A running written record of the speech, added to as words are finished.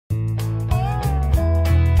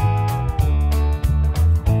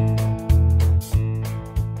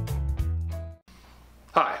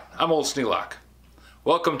I'm Old Sneelock.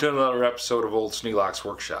 Welcome to another episode of Old Sneelock's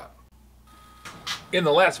Workshop. In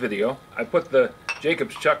the last video, I put the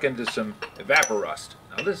JACOBS chuck into some Evaporust.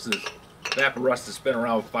 Now this is Evaporust that's been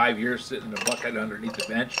around 5 years, sitting in a bucket underneath the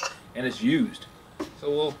bench, and it's used.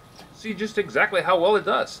 So we'll see just exactly how well it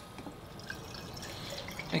does.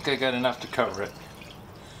 I think I got enough to cover it.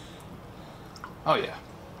 Oh yeah.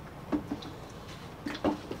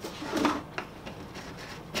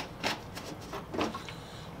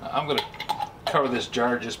 I'm going to cover this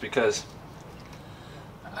jar just because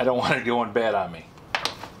I don't want it going bad on me.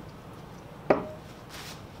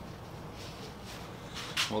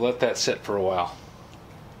 We'll let that sit for a while.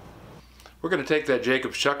 We're going to take that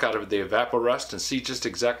JACOBS chuck out of the Evaporust and see just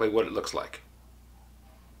exactly what it looks like.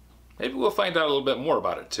 Maybe we'll find out a little bit more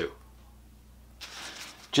about it too.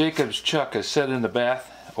 JACOBS chuck is set in the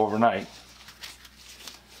bath overnight.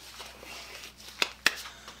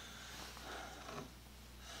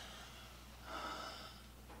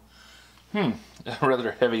 A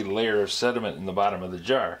rather heavy layer of sediment in the bottom of the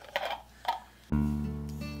jar.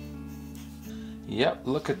 Yep,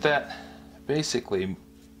 look at that. Basically,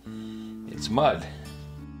 it's mud.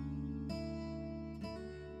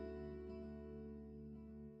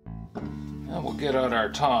 Now we'll get out our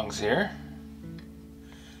tongs here.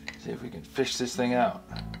 See if we can fish this thing out.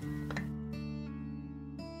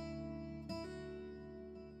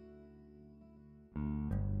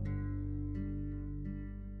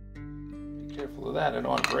 Be careful of that, I don't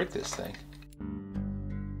want to break this thing.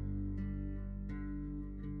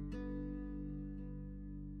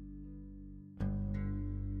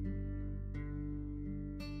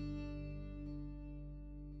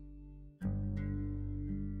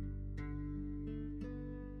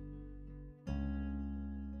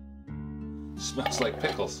 Smells like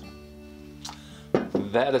pickles.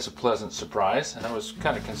 That is a pleasant surprise, and I was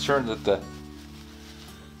kind of concerned that the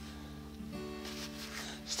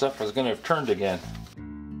stuff was going to have turned again.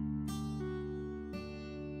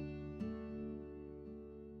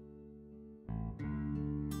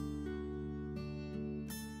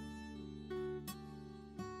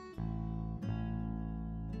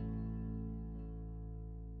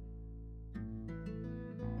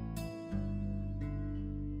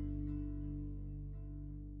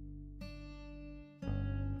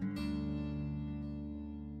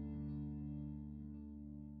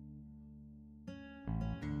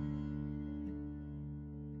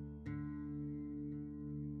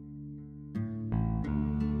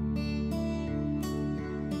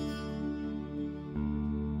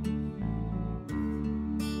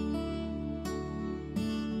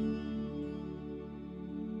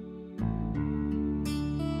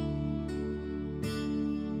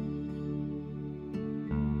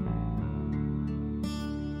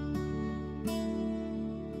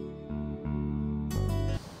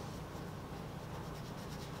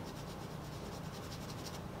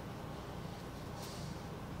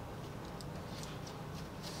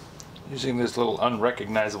 Using this little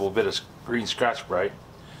unrecognizable bit of green Scotch-Brite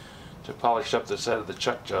to polish up the side of the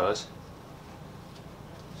chuck jaws.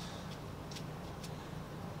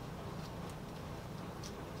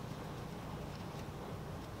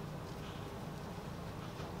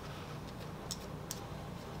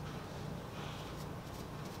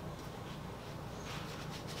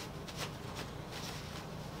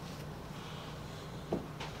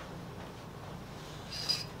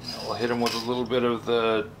 Now we'll hit them with a little bit of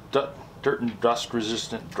the dirt and dust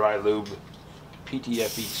resistant dry lube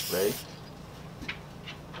PTFE spray.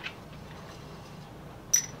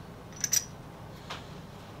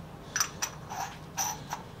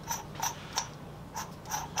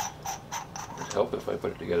 It would help if I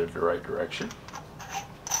put it together the right direction.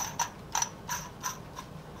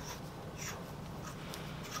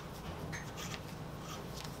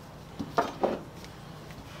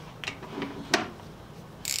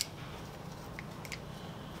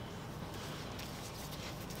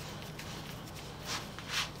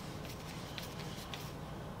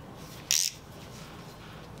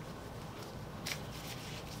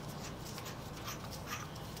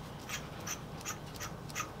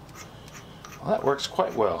 Well, that works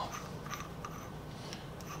quite well.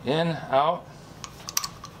 In, out,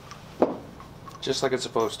 just like it's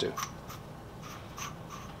supposed to.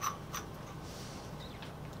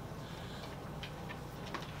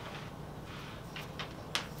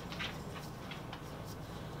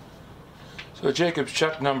 So JACOBS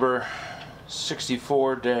chuck number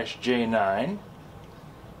 64-J9,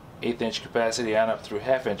 1/8 inch capacity on up through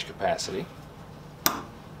 1/2 inch capacity.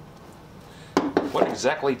 What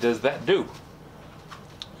exactly does that do?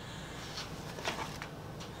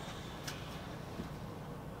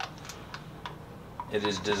 It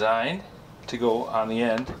is designed to go on the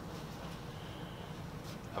end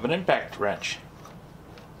of an impact wrench.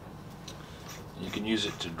 You can use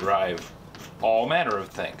it to drive all manner of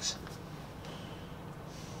things.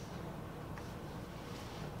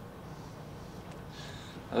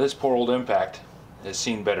 Now, this poor old impact has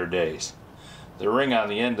seen better days. The ring on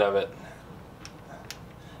the end of it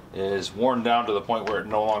is worn down to the point where it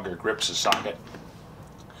no longer grips the socket.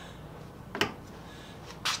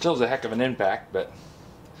 Still is a heck of an impact, but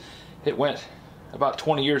it went about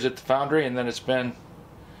 20 years at the foundry, and then it's been,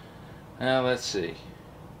 let's see,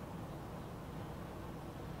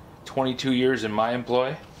 22 years in my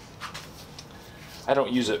employ. I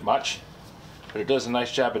don't use it much, but it does a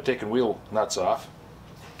nice job of taking wheel nuts off.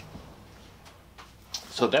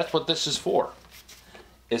 So that's what this is for.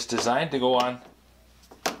 It's designed to go on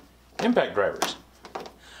impact drivers,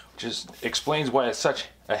 which explains why it's such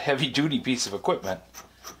a heavy-duty piece of equipment.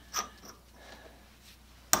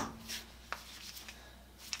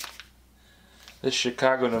 This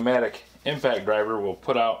Chicago pneumatic impact driver will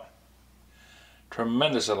put out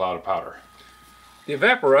tremendous amount of powder. The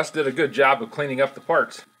Evaporust did a good job of cleaning up the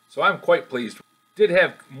parts, so I'm quite pleased. Did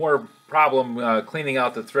have more problem cleaning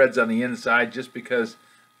out the threads on the inside just because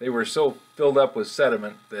they were so filled up with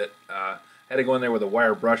sediment that I had to go in there with a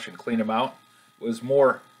wire brush and clean them out. It was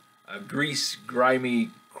more grease, grimy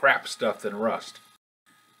crap stuff than rust.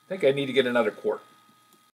 I think I need to get another quart.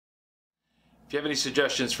 If you have any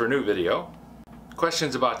suggestions for a new video,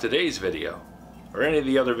 questions about today's video, or any of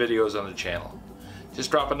the other videos on the channel,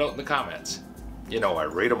 just drop a note in the comments. You know I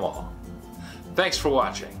rate them all. Thanks for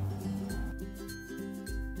watching.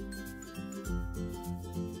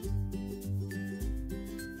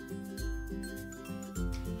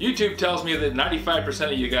 YouTube tells me that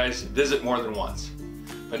 95% of you guys visit more than once.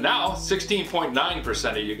 But now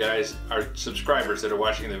 16.9% of you guys are subscribers that are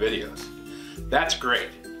watching the videos. That's great.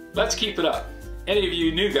 Let's keep it up. Any of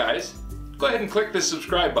you new guys, go ahead and click the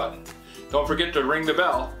subscribe button. Don't forget to ring the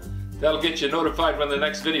bell. That'll get you notified when the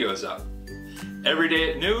next video is up. Every day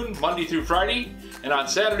at noon, Monday through Friday, and on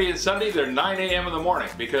Saturday and Sunday they're 9 a.m. in the morning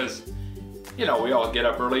because, you know, we all get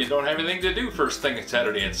up early and don't have anything to do first thing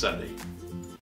Saturday and Sunday.